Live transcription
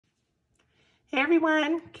Hey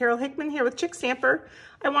everyone, Carol Hickman here with Chickstamper.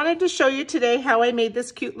 I wanted to show you today how I made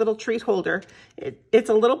this cute little treat holder. It's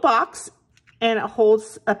a little box and it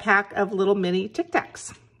holds a pack of little mini Tic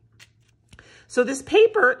Tacs. So this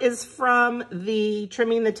paper is from the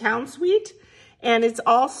Trimming the Town suite, and it's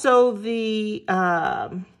also the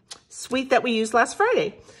suite that we used last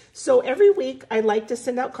Friday. So every week I like to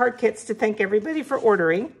send out card kits to thank everybody for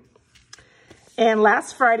ordering. And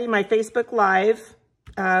last Friday, my Facebook Live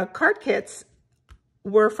card kits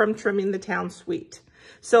were from Trimming the Town suite.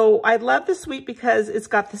 So I love the suite because it's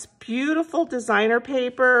got this beautiful designer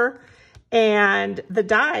paper, and the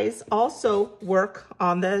dies also work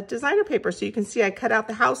on the designer paper. So you can see I cut out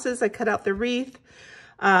the houses, I cut out the wreath,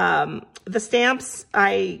 the stamps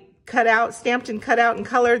I cut out, stamped and cut out and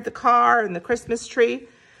colored the car and the Christmas tree.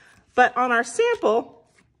 But on our sample,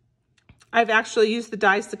 I've actually used the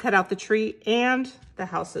dies to cut out the tree and the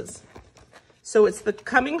houses. So it's the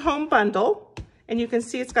Coming Home bundle, and you can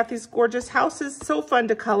see it's got these gorgeous houses, so fun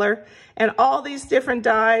to color, and all these different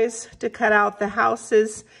dies to cut out the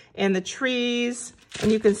houses and the trees.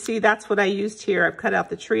 And you can see that's what I used here. I've cut out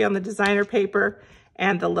the tree on the designer paper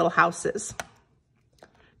and the little houses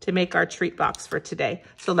to make our treat box for today.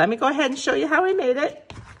 So let me go ahead and show you how I made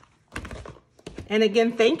it. And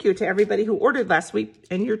again, thank you to everybody who ordered last week,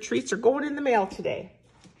 and your treats are going in the mail today.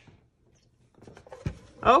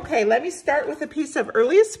 Okay, let me start with a piece of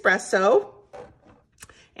early espresso.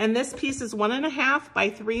 And this piece is 1.5 by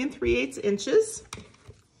 3 3/8 inches.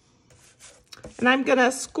 And I'm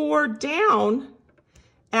gonna score down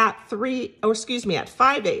at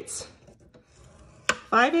 5/8.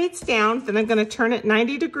 5/8 down, then I'm gonna turn it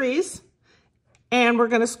 90 degrees, and we're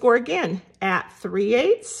gonna score again at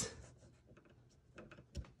 3/8,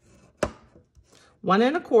 1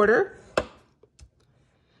 1/4,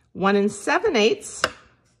 1 7/8,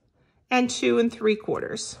 and 2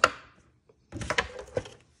 3/4.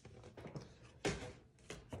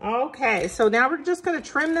 Okay, so now we're just gonna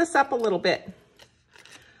trim this up a little bit.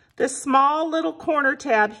 This small little corner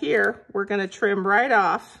tab here, we're gonna trim right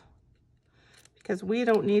off because we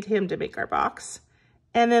don't need him to make our box.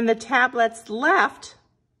 And then the tab that's left,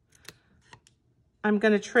 I'm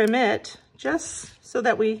gonna trim it just so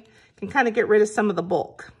that we can kind of get rid of some of the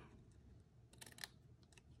bulk.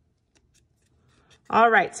 All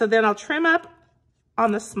right, so then I'll trim up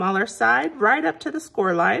on the smaller side, right up to the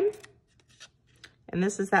score line. And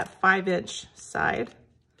this is that 5-inch side.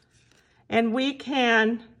 And we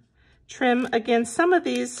can trim, again, some of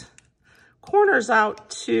these corners out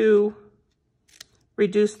to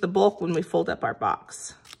reduce the bulk when we fold up our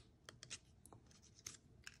box.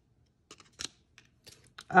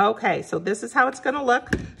 Okay, so this is how it's gonna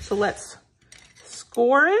look. So let's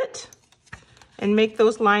score it and make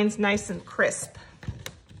those lines nice and crisp.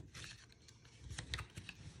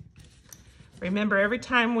 Remember, every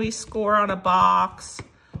time we score on a box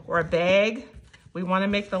or a bag, we want to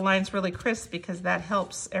make the lines really crisp because that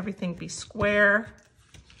helps everything be square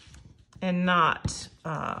and not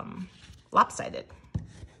lopsided.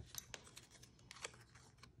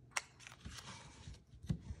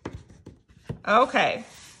 Okay,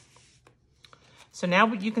 so now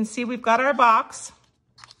you can see we've got our box.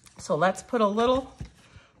 So let's put a little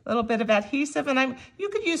bit of adhesive, and you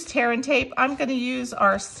could use tear and tape. I'm going to use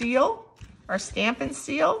our seal, our Stampin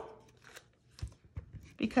seal,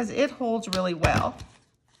 because it holds really well.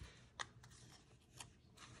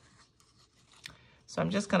 So I'm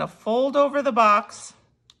just gonna fold over the box,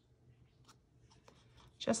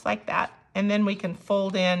 just like that. And then we can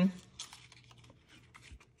fold in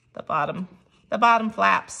the bottom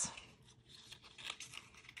flaps.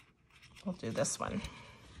 We'll do this one.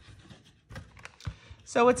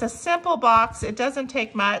 So it's a simple box, it doesn't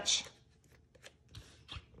take much.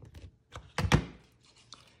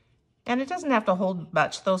 And it doesn't have to hold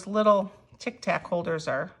much. Those little Tic Tac holders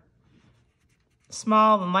are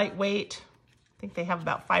small and lightweight. I think they have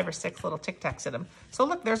about 5 or 6 little Tic Tacs in them. So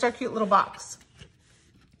look, there's our cute little box.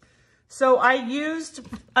 So I used,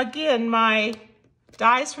 again, my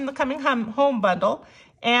dies from the Coming Home bundle,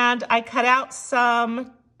 and I cut out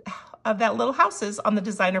some of that little houses on the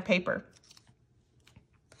designer paper.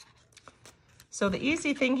 So the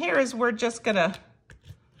easy thing here is we're just gonna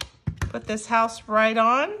put this house right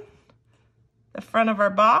on the front of our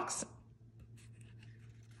box.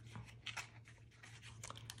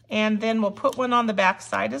 And then we'll put one on the back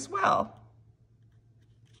side as well.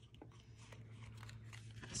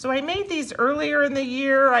 So I made these earlier in the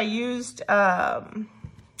year. I used,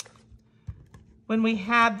 when we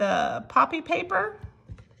had the poppy paper.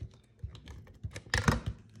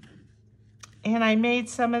 And I made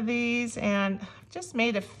some of these and just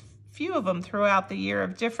made a few of them throughout the year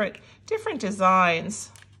of different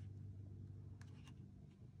designs.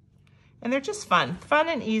 And they're just fun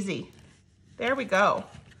and easy. There we go.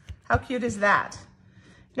 How cute is that?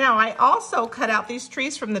 Now, I also cut out these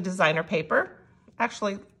trees from the designer paper,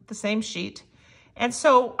 actually the same sheet. And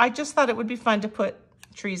so I just thought it would be fun to put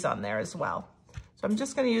trees on there as well. So I'm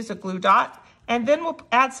just gonna use a glue dot, and then we'll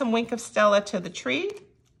add some Wink of Stella to the tree,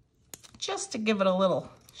 just to give it a little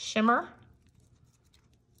shimmer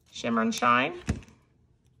and shine.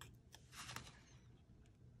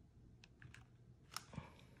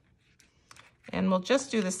 And we'll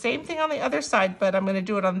just do the same thing on the other side, but I'm gonna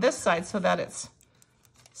do it on this side so that it's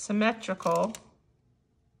symmetrical.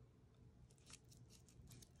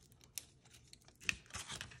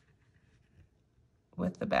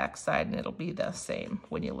 With the back side, and it'll be the same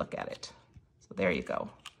when you look at it. So there you go.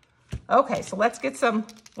 Okay, so let's get some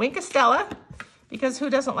Wink of Stella, because who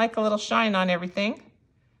doesn't like a little shine on everything?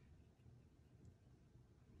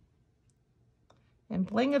 And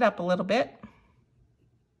bling it up a little bit.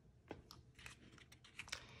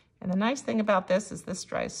 And the nice thing about this is this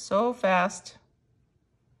dries so fast.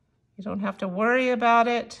 You don't have to worry about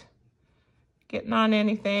it getting on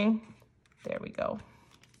anything. There we go.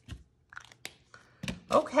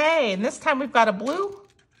 Okay, and this time we've got a blue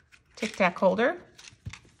Tic Tac holder.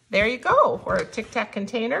 There you go, or a Tic Tac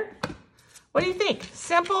container. What do you think?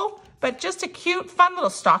 Simple, but just a cute, fun little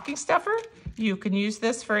stocking stuffer. You can use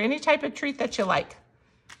this for any type of treat that you like.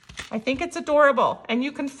 I think it's adorable, and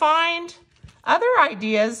you can find other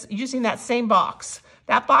ideas using that same box.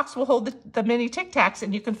 That box will hold the mini Tic Tacs,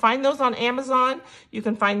 and you can find those on Amazon. You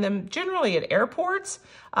can find them generally at airports.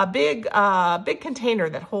 A big container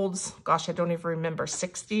that holds, gosh, I don't even remember,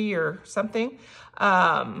 60 or something.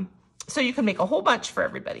 So you can make a whole bunch for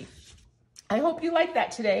everybody. I hope you liked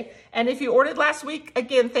that today. And if you ordered last week,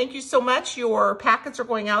 again, thank you so much. Your packets are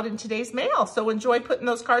going out in today's mail. So enjoy putting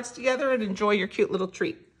those cards together and enjoy your cute little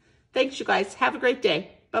treat. Thanks, you guys. Have a great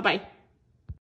day. Bye-bye.